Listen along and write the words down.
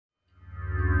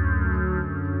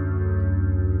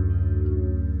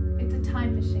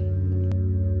time machine.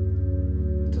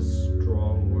 It's a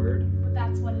strong word. But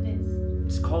that's what it is.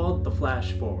 It's called the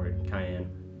Flashforward, Cayenne.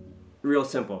 Real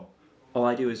simple. All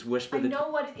I do is whisper I know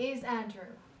what it is, Andrew.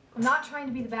 I'm not trying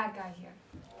to be the bad guy here.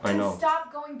 I know.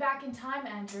 Stop going back in time,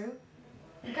 Andrew.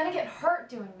 You're gonna get hurt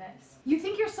doing this. You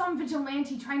think you're some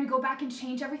vigilante trying to go back and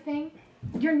change everything?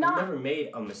 You're not. I've never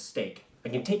made a mistake. I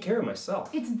can take care of myself.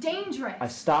 It's dangerous. I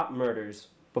stop murders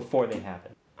before they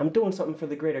happen. I'm doing something for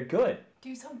the greater good.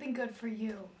 Do something good for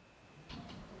you.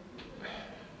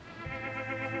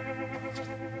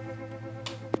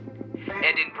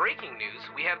 And in breaking news,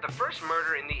 we have the first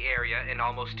murder in the area in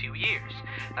almost 2 years.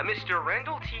 A Mr.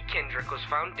 Randall T. Kendrick was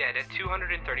found dead at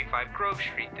 235 Grove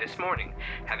Street this morning,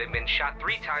 having been shot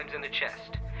 3 times in the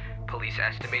chest. Police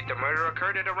estimate the murder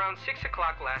occurred at around 6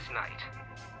 o'clock last night.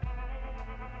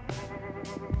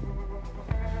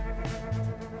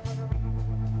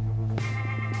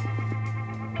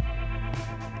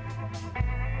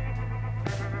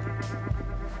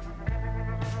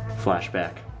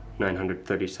 Flashback,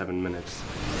 937 minutes.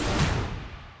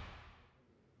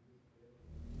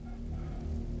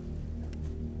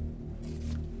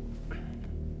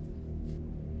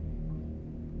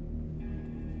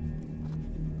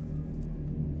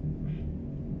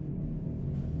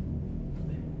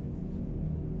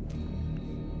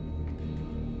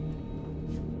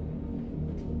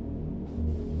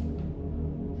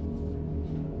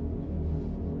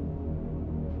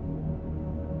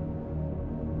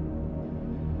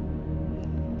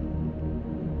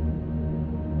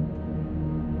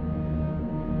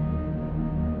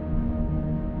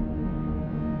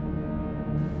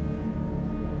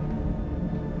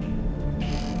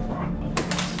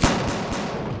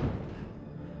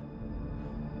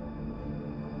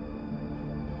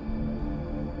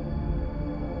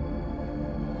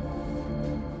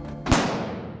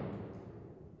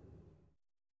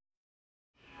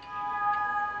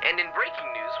 And in breaking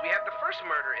news, we have the first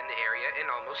murder in the area in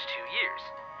almost 2 years.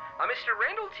 A Mr.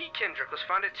 Randall T. Kendrick was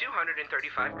found at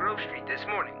 235 Grove Street this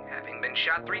morning, having been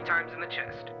shot 3 times in the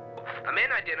chest. A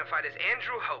man identified as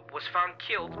Andrew Hope was found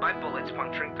killed by bullets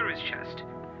puncturing through his chest.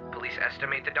 Police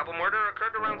estimate the double murder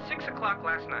occurred around 6 o'clock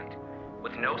last night,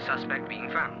 with no suspect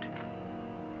being found.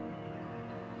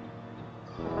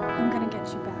 I'm gonna get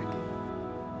you back.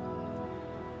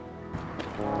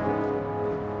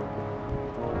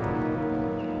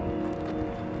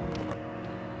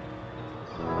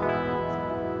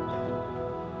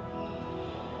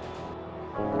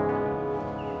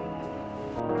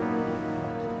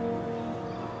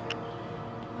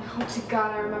 I hope to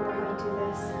God I remember how to do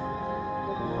this.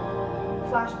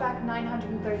 Flashback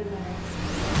 930 minutes.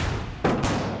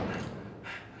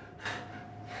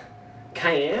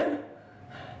 Cayenne?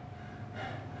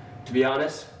 To be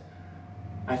honest,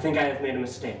 I think I have made a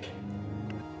mistake.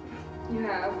 You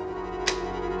have.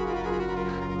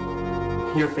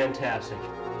 You're fantastic.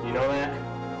 You know that?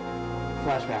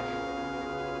 Flashback.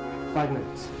 5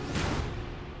 minutes.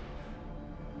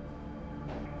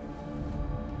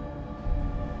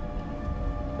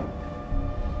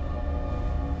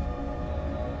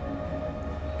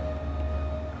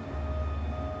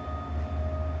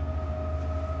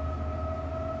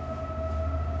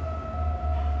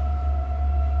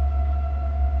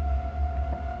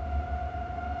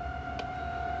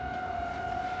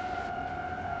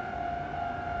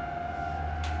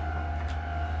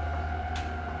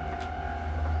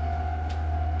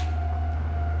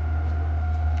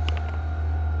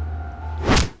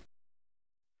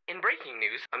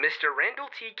 A Mr. Randall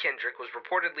T. Kendrick was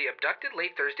reportedly abducted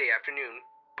late Thursday afternoon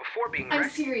before being I'm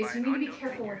rescued serious, by you an need to be unknown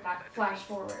careful figure with that at the flash scene.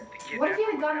 forward. The What if he had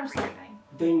a kidnapper gun or was something?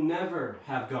 They never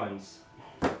have guns.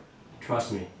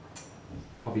 Trust me.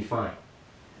 I'll be fine.